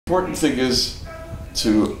Important thing is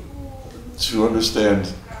to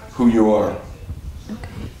understand who you are,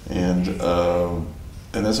 and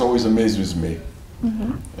that's always amazes me.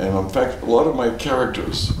 Mm-hmm. And in fact, a lot of my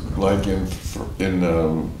characters, like in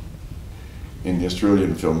the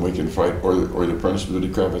Australian film Wake and Fight or The Apprentice of Woody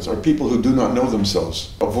Kravitz, are people who do not know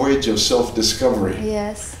themselves. A voyage of self-discovery.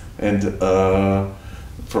 Yes. And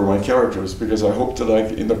for my characters, because I hope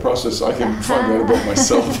that in the process I can find out about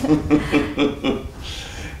myself.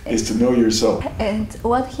 Is to know yourself. And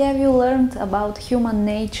what have you learned about human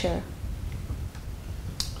nature?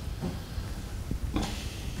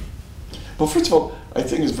 Well, first of all, I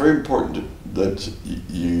think it's very important that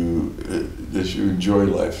you enjoy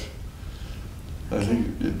life. I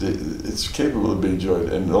think it's capable of being enjoyed,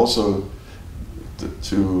 and also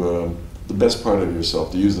the best part of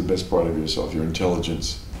yourself, to use the best part of yourself, your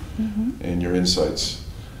intelligence, mm-hmm. and your insights.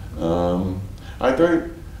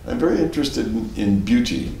 I'm very interested in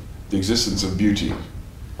beauty, the existence of beauty.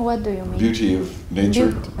 What do you mean? Beauty of nature.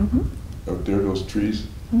 Beauty. Mm-hmm. Out there, those trees.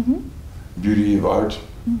 Mm-hmm. Beauty of art.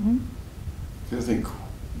 Mm-hmm. I think,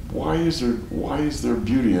 why is there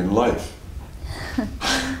beauty in life? I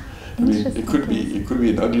mean, it could be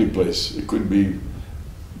an ugly place. It could be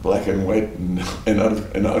black and white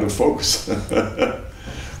and out of focus.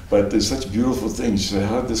 But there's such beautiful things. You say,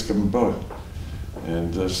 how did this come about?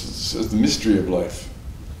 And it's the mystery of life,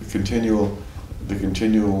 the continual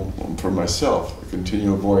for myself, a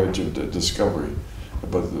continual voyage of discovery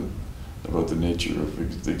about the nature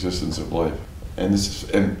of the existence of life. And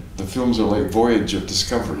the films are like voyage of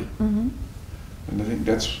discovery. Mm-hmm. And I think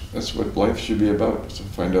that's what life should be about, to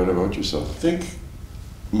find out about yourself. I think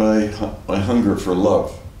my hunger for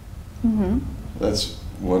love, mm-hmm. that's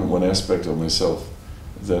one aspect of myself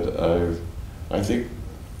that I think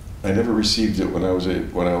I never received it when I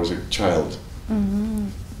was a child. Mm-hmm.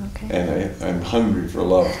 Okay. And I'm hungry for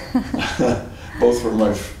love,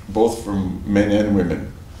 both from men and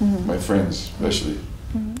women, mm-hmm. my friends especially.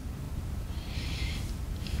 Mm-hmm.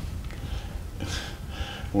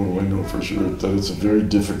 What do I know for sure? That it's a very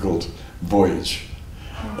difficult voyage.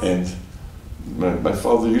 Yes. And my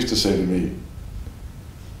father used to say to me,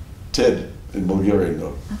 Ted, in Bulgarian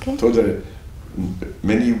though, Okay. Tode,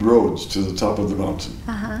 many roads to the top of the mountain.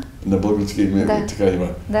 Uh-huh. На български име Да. така има.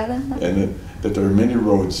 Да. And that there are many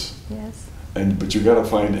roads, Yes. but you got to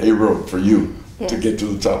find a road for you to Yes. get to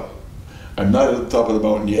the top. I'm not at the top of the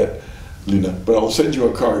mountain yet, Lina, but I'll send you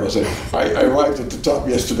a card. I'll say, I arrived at the top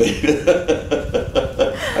yesterday.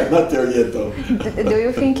 I'm not there yet, though. Do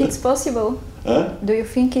you think it's possible? Huh? Do you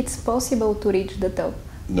think it's possible to reach the top?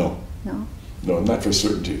 No. No? No, not for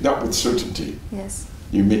certainty. Not with certainty. Yes.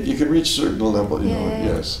 You can reach certain level,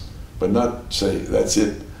 Yeah. yes, but not say that's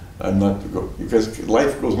it. I'm not because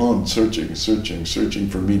life goes on searching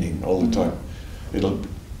for meaning all the time.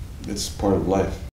 It's part of life.